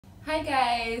Hi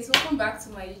guys, welcome back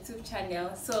to my YouTube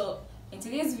channel. So in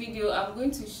today's video we are going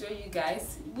to show you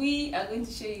guys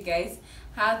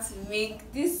how to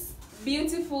make this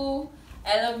beautiful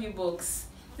I love you box.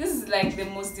 This is like the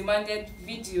most demanded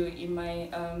video in my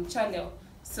channel,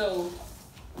 so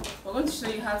we're going to show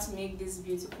you how to make this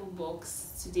beautiful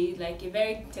box today, like a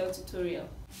very detailed tutorial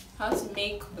how to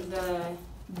make the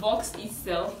box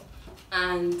itself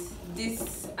and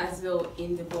this as well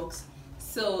in the box.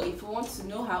 So if you want to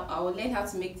know how I will learn how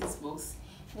to make this box,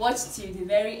 watch till the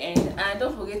very end, and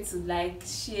don't forget to like,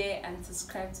 share and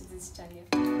subscribe to this channel.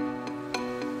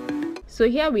 So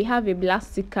here we have a black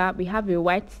sticker, we have a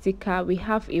white sticker, we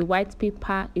have a white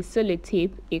paper, a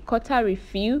sellotape, a cutter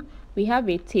refill, we have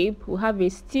a tape, we have a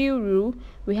steel rule,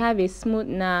 we have a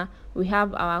smoother, we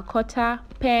have our cutter,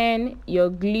 pen, your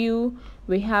glue,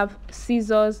 we have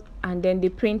scissors, and then the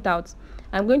printout.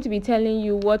 I'm going to be telling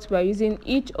you what we're using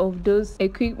each of those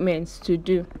equipments to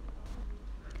do.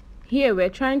 Here we're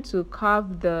trying to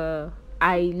carve the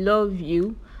I love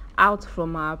you out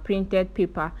from our printed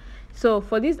paper. So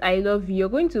for this I love you, you're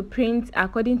going to print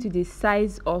according to the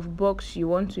size of box you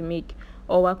want to make,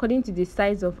 or according to the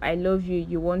size of I love you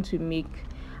you want to make.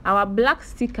 Our black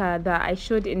sticker that I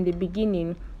showed in the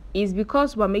beginning is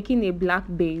because we're making a black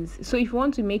base. So if you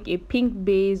want to make a pink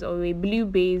base or a blue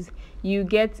base, you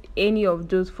get any of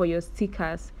those for your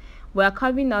stickers. We're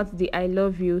carving out the I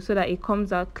love you so that it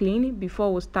comes out clean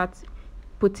before we start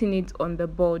putting it on the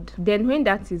board. Then when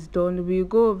that is done, we'll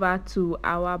go over to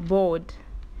our board.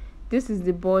 This is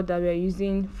the board that we're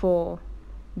using for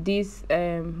this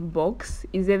box.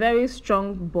 It's a very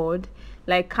strong board,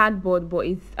 like cardboard, but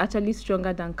it's actually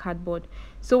stronger than cardboard.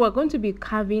 So we're going to be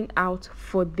carving out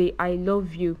for the I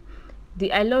love you.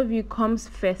 The I love you comes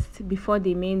first before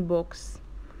the main box.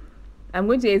 I'm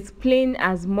going to explain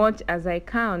as much as I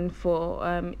can for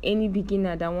any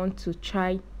beginner that wants to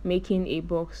try making a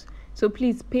box. So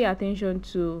please pay attention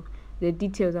to the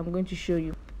details I'm going to show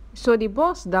you. So the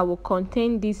box that will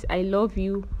contain this I love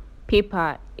you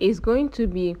paper is going to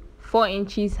be 4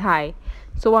 inches high.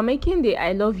 So we're making the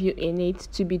I love you in it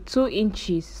to be 2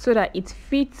 inches so that it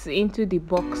fits into the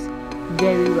box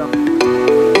very well.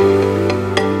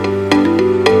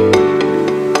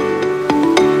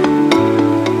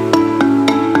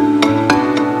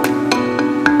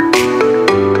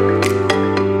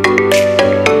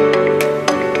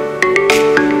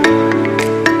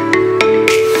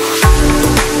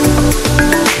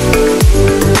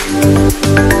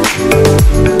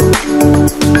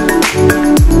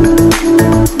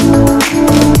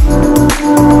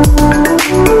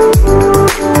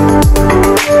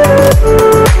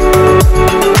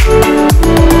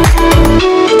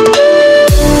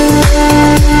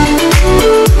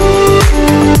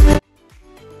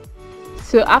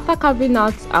 So after carving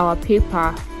out our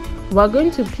paper, we're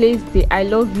going to place the I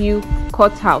love you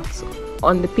cutout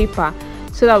on the paper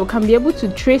so that we can be able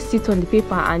to trace it on the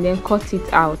paper and then cut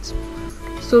it out.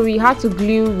 So we had to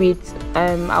glue with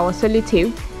our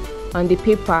sellotape on the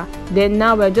paper. Then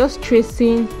now we're just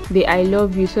tracing the I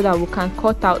love you so that we can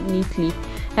cut out neatly.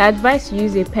 I advise you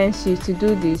use a pencil to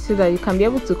do this so that you can be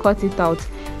able to cut it out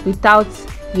without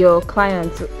your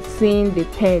client seeing the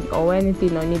pen or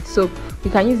anything on it. So you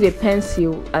can use a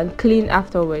pencil and clean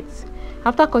afterwards.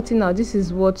 After cutting out, this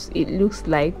is what it looks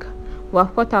like. We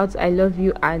have cut out I love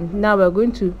you, and now we're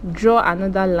going to draw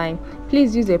another line.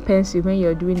 Please use a pencil when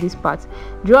you're doing this part.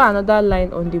 Draw another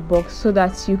line on the box so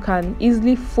that you can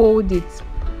easily fold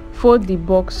the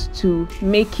box to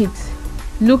make it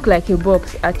look like a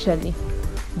box actually,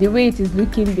 the way it is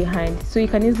looking behind. So you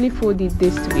can easily fold it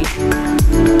this way.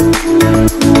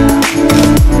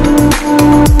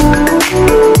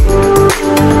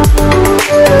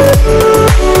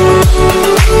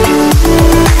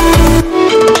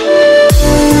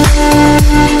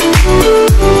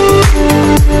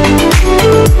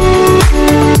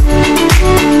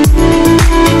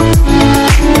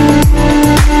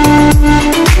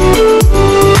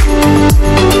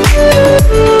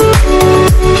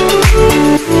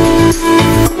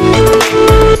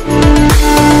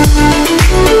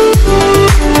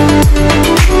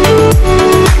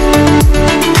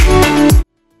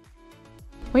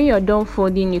 When you're done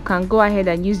folding, you can go ahead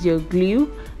and use your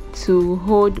glue to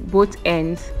hold both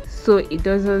ends so it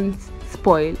doesn't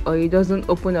spoil or it doesn't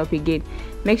open up again.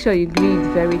 Make sure you glue it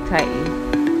very tightly.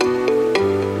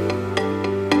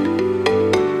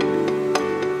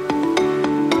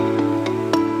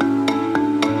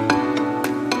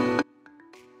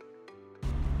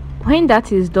 When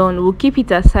that is done, we'll keep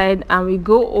it aside and we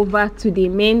go over to the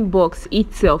main box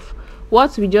itself.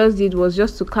 What we just did was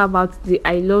just to carve out the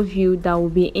I love you that will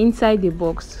be inside the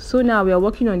box. So now we are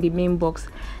working on the main box.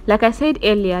 Like I said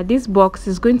earlier, this box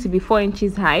is going to be 4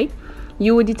 inches high.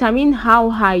 You will determine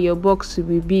how high your box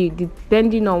will be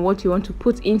depending on what you want to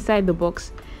put inside the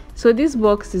box. So this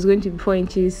box is going to be 4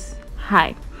 inches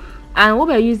high, and what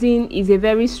we're using is a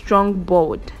very strong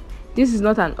board. This is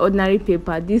not an ordinary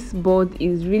paper. This board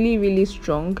is really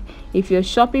strong. If you're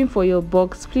shopping for your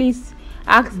box, please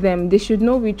ask them. They should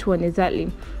know which one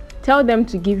exactly. Tell them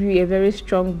to give you a very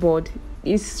strong board.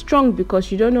 It's strong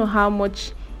because you don't know how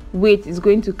much weight is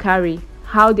going to carry,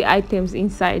 how the items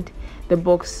inside the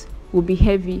box will be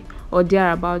heavy or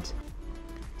thereabout.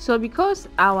 So because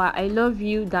our I love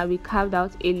you that we carved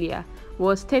out earlier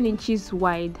was 10 inches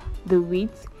wide, the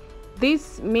width,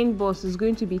 this main box is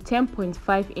going to be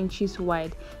 10.5 inches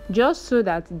wide, just so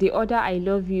that the other I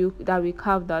love you that we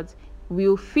carved out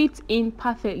will fit in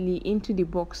perfectly into the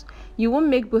box. You won't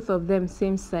make both of them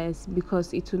same size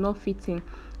because it will not fit in.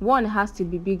 One has to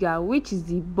be bigger, which is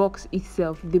the box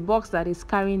itself, the box that is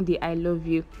carrying the I love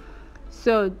you.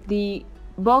 So the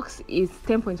box is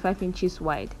 10.5 inches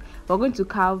wide. We're going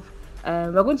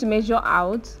to measure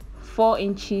out 4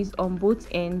 inches on both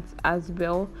ends, as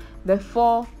well the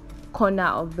 4 corner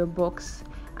of the box,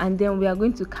 and then we are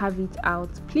going to carve it out.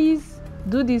 Please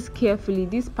do this carefully.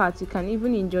 This part you can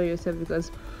even enjoy yourself because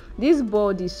this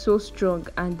board is so strong,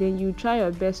 and then you try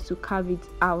your best to carve it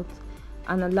out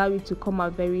and allow it to come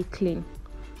out very clean.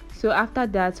 So after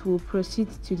that, we'll proceed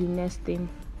to the next thing.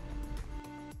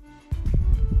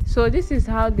 So this is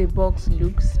how the box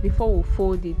looks before we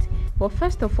fold it. But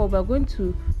first of all, we're going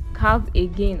to carve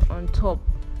again on top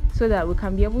so that we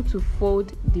can be able to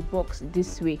fold the box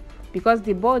this way, because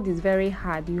the board is very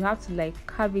hard. You have to like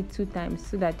carve it 2 times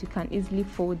so that you can easily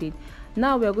fold it.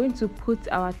 Now we're going to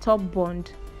put our top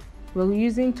bond. We're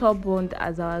using top bond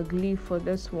as our glue for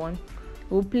this one.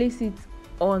 We'll place it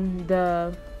on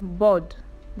the board,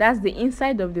 that's the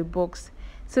inside of the box,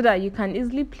 so that you can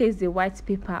easily place the white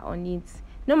paper on it.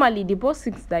 Normally the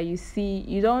boxes that you see,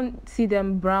 you don't see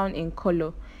them brown in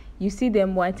color, you see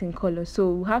them white in color. So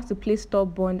we have to place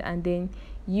top bond and then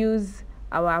use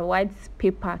our white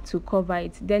paper to cover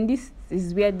it. Then this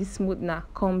is where the smoother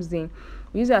comes in.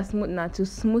 We use our smoother to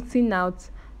smoothen out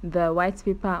the white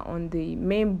paper on the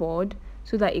main board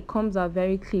so that it comes out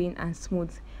very clean and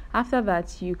smooth. After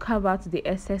that, you carve out the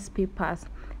excess papers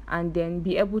and then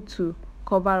be able to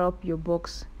cover up your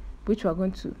box, which we're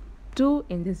going to do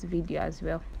in this video as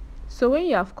well. So when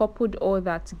you have coupled all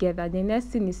that together, the next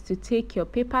thing is to take your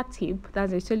paper tape,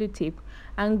 that's a cello tape,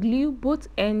 and glue both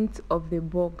ends of the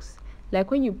box.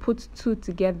 Like when you put 2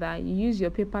 together, you use your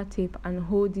paper tape and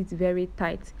hold it very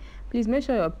tight. Please make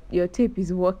sure your tape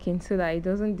is working so that it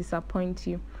doesn't disappoint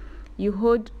you. You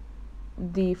hold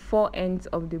the 4 ends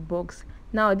of the box.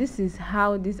 Now this is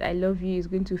how this I love you is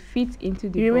going to fit into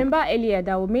the box. Remember earlier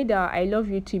that we made our I love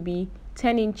you to be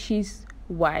 10 inches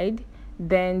wide,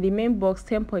 then the main box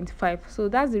 10.5, so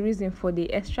that's the reason for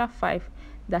the extra 5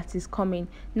 that is coming.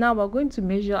 Now we're going to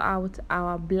measure out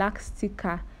our black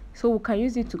sticker so we can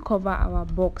use it to cover our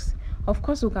box. Of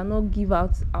course, we cannot give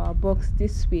out our box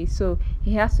this way, so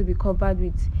it has to be covered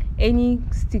with any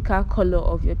sticker color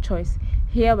of your choice.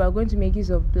 Here we're going to make use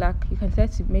of black. You can try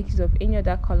to make use of any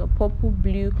other color: purple,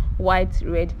 blue, white,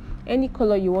 red, any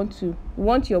color you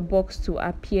want your box to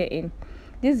appear in.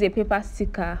 This is a paper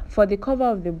sticker. For the cover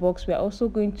of the box, we're also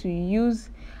going to use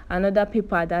another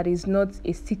paper that is not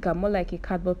a sticker, more like a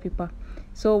cardboard paper.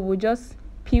 So we'll just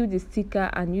peel the sticker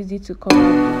and use it to cover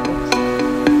up the box.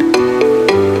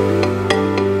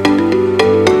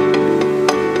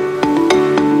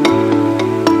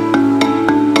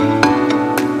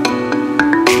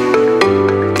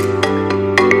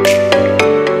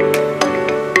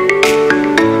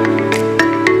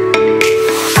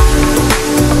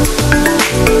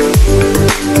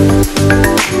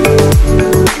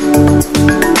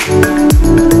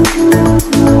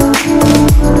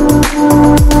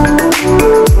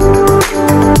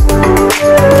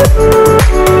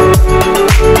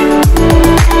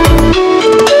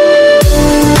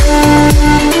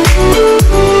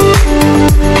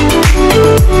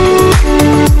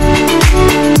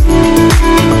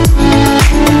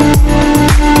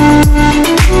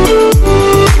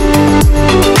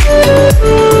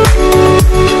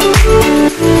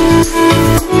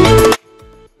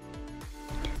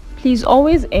 Please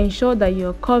always ensure that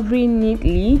you're covering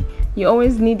neatly. You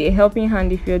always need a helping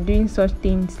hand if you're doing such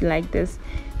things like this.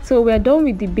 So we're done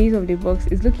with the base of the box.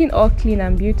 It's looking all clean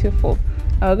and beautiful.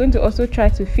 We're going to also try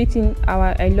to fit in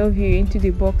our I love you into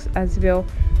the box as well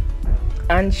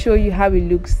and show you how it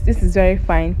looks. This is very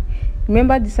fine.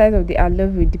 Remember, the size of the I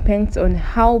love you depends on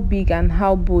how big and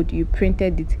how bold you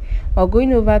printed it. We're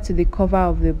going over to the cover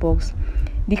of the box.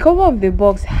 the cover of the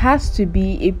box has to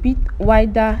be a bit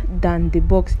wider than the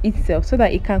box itself so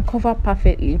that it can cover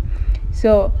perfectly.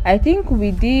 So I think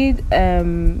we gave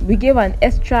an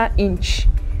extra inch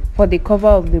for the cover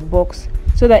of the box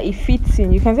so that it fits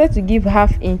in. You can try to give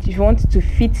 ½ inch if you want it to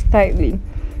fit tightly,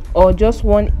 or just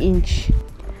 1 inch.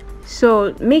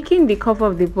 So making the cover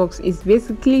of the box is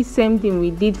basically same thing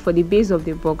we did for the base of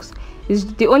the box.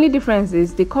 The only difference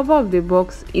is the cover of the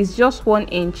box is just 1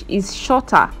 inch, is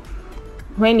shorter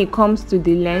when it comes to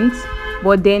the length,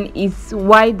 but then it's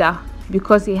wider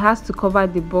because it has to cover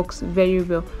the box very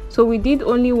well. So we did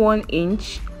only 1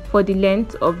 inch for the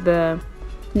length of the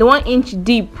 1 inch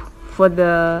deep for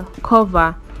the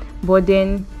cover, but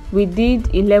then we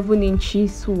did 11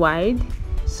 inches wide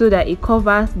so that it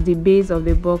covers the base of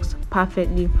the box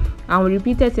perfectly. And we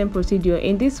repeated same procedure.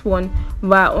 In this one,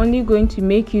 we are only going to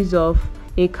make use of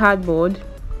a cardboard,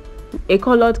 a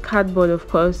colored cardboard of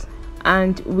course,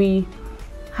 and we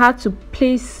had to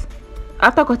place,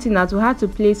 after cutting out, we had to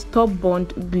place top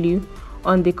bond glue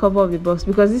on the cover of the box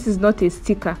because this is not a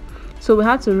sticker. So we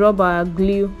had to rub our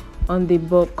glue on the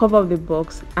cover of the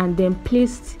box and then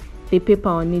placed the paper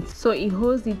on it so it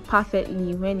holds it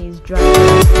perfectly when it's dry.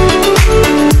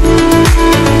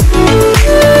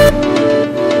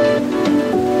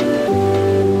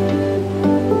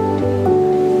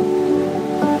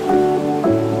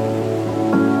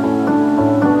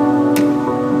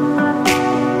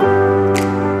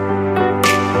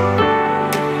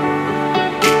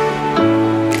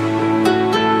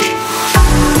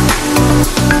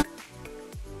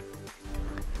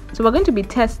 So we're going to be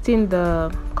testing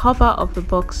the cover of the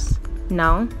box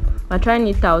now. We're trying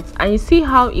it out, and you see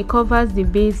how it covers the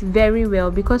base very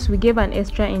well because we gave an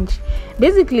extra inch.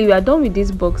 Basically we are done with this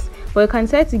box, but you can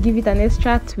try to give it an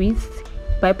extra twist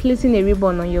by placing a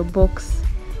ribbon on your box.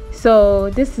 So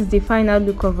this is the final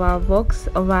look of our box,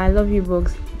 of our I Love You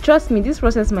box. Trust me, this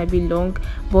process might be long,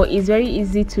 but it's very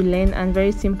easy to learn and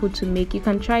very simple to make. You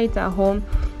can try it at home.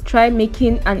 Try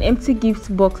making an empty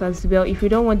gift box as well. If you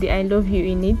don't want the I love you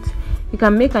in it, you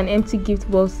can make an empty gift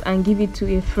box and give it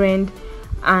to a friend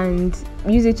and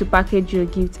use it to package your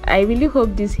gift. I really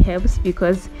hope this helps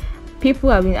because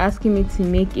people have been asking me to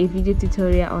make a video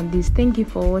tutorial on this. Thank you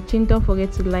for watching. Don't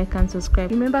forget to like and subscribe.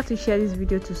 Remember to share this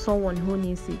video to someone who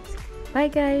needs it. Bye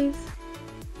guys.